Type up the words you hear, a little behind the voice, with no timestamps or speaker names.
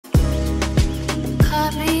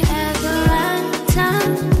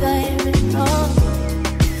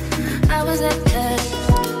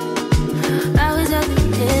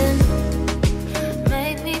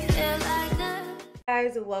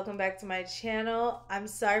guys, welcome back to my channel. I'm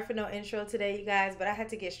sorry for no intro today, you guys, but I had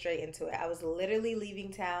to get straight into it. I was literally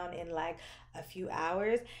leaving town in like a few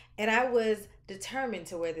hours, and I was determined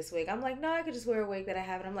to wear this wig. I'm like, no, I could just wear a wig that I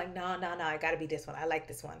have, and I'm like, no, no, no, I gotta be this one. I like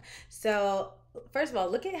this one. So first of all,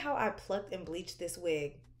 look at how I plucked and bleached this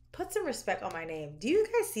wig. Put some respect on my name. Do you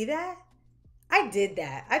guys see that? I did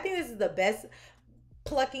that. I think this is the best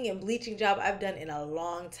plucking and bleaching job I've done in a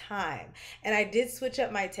long time. And I did switch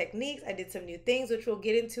up my techniques. I did some new things, which we'll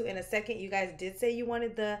get into in a second. You guys did say you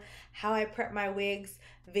wanted the how I prep my wigs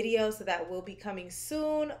video, so that will be coming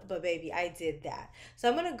soon. But baby, I did that. So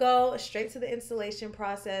I'm gonna go straight to the installation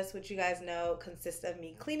process, which you guys know consists of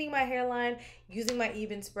me cleaning my hairline, using my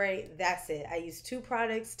Even spray. That's it. I use two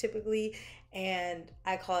products typically, and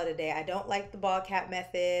I call it a day. I don't like the ball cap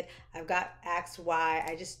method. I've got asked why.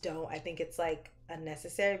 I just don't. I think it's like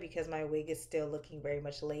unnecessary because my wig is still looking very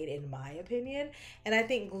much laid in my opinion, and I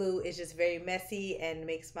think glue is just very messy and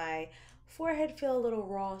makes my forehead feel a little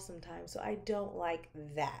raw sometimes, so I don't like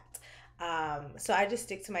that. So I just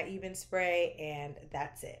stick to my Even spray, and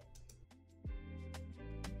that's it.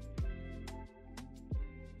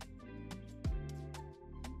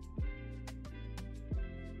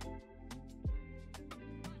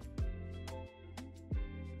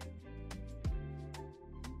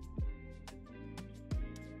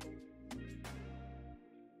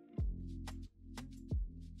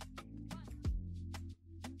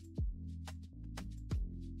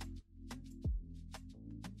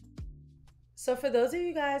 So for those of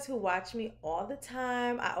you guys who watch me all the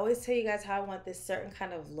time, I always tell you guys how I want this certain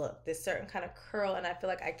kind of look, this certain kind of curl, and I feel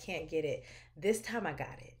like I can't get it. This time I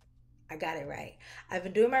got it. I got it right. I've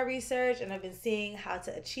been doing my research and I've been seeing how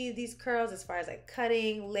to achieve these curls as far as like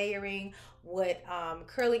cutting, layering, what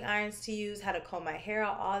curling irons to use, how to comb my hair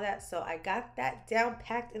out, all that. So I got that down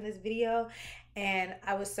packed in this video, and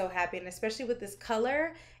I was so happy. And especially with this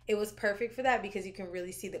color, it was perfect for that because you can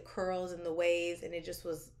really see the curls and the waves, and it just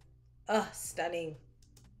was stunning.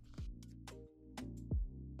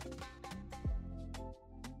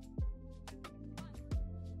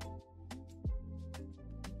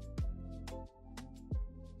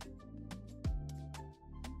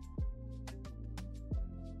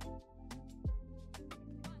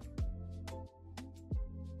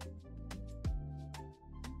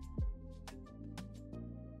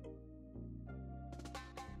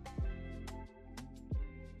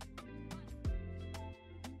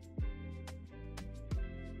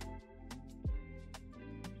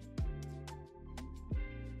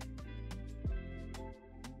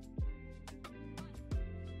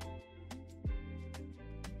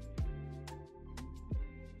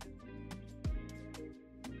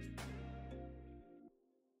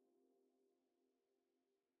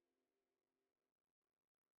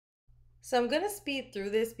 So I'm gonna speed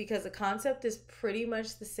through this because the concept is pretty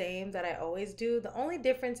much the same that I always do. The only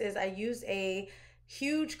difference is I used a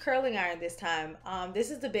huge curling iron this time. This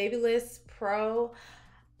is the Babyliss Pro.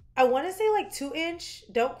 I want to say like 2 inch.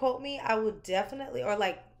 Don't quote me. I would definitely, or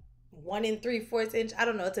like 1 3/4 inch. I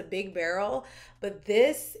don't know. It's a big barrel, but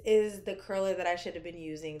this is the curler that I should have been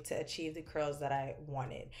using to achieve the curls that I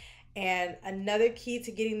wanted. And another key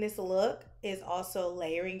to getting this look is also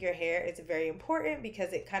layering your hair. It's very important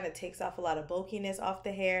because it kind of takes off a lot of bulkiness off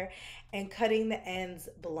the hair, and cutting the ends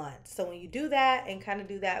blunt. So when you do that and kind of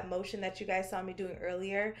do that motion that you guys saw me doing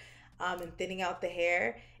earlier, and thinning out the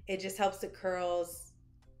hair, it just helps the curls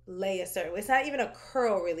lay a certain way. It's not even a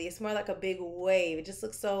curl really. It's more like a big wave. It just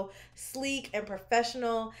looks so sleek and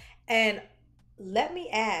professional. And let me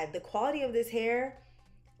add, the quality of this hair,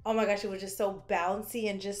 oh my gosh, it was just so bouncy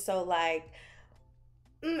and just so like,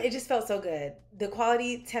 it just felt so good. The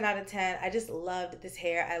quality, 10 out of 10. I just loved this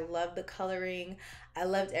hair. I loved the coloring. I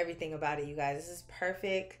loved everything about it, you guys. This is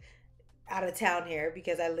perfect out of town hair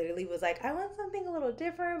because I literally was like, I want something a little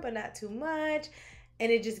different, but not too much.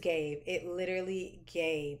 And it just gave. It literally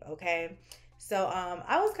gave, okay? So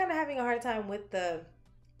I was kind of having a hard time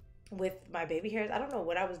with my baby hairs. I don't know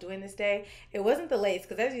what I was doing this day. It wasn't the lace,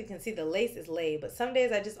 because as you can see, the lace is laid, but some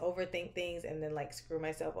days I just overthink things and then like screw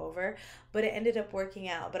myself over, but it ended up working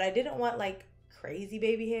out. But I didn't want like crazy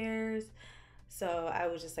baby hairs, so I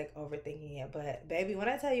was just like overthinking it. But baby, when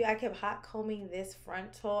I tell you I kept hot combing this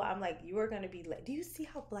frontal, I'm like, you are going to be like, do you see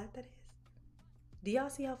how flat that is? Do y'all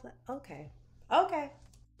see how flat? Okay. Okay.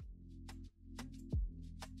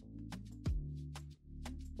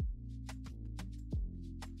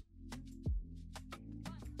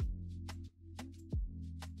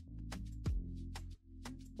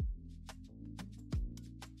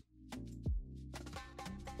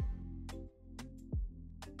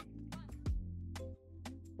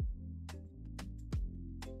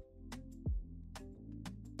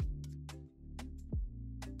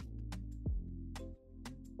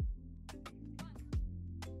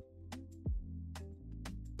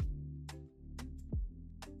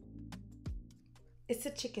 It's a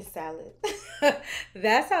chicken salad.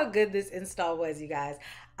 That's how good this install was, you guys.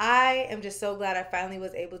 I am just so glad I finally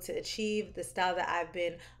was able to achieve the style that I've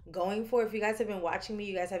been going for. If you guys have been watching me,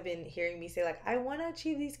 you guys have been hearing me say, like, I want to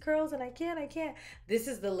achieve these curls and I can't, I can't. This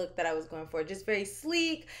is the look that I was going for. Just very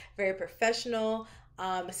sleek, very professional.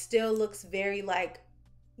 Still looks very like,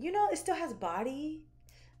 it still has body,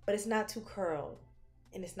 but it's not too curled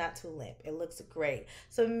and it's not too limp. It looks great.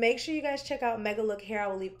 So make sure you guys check out Megalook hair. I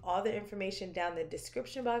will leave all the information down in the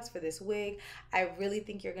description box for this wig. I really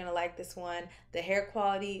think you're gonna like this one. The hair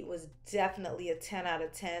quality was definitely a 10 out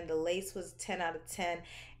of 10. The lace was 10 out of 10.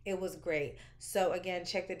 It was great. So again,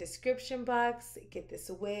 check the description box. Get this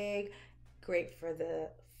wig. Great for the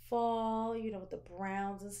fall, with the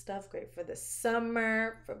browns and stuff. Great for the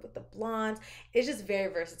summer, with the blondes. It's just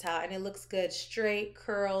very versatile and it looks good, straight,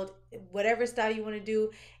 curled, whatever style you want to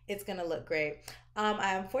do, it's gonna look great.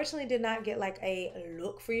 I unfortunately did not get like a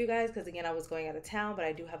look for you guys because again I was going out of town, but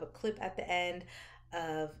I do have a clip at the end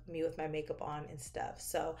of me with my makeup on and stuff.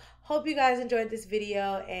 So hope you guys enjoyed this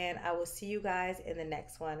video and I will see you guys in the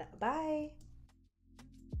next one. Bye.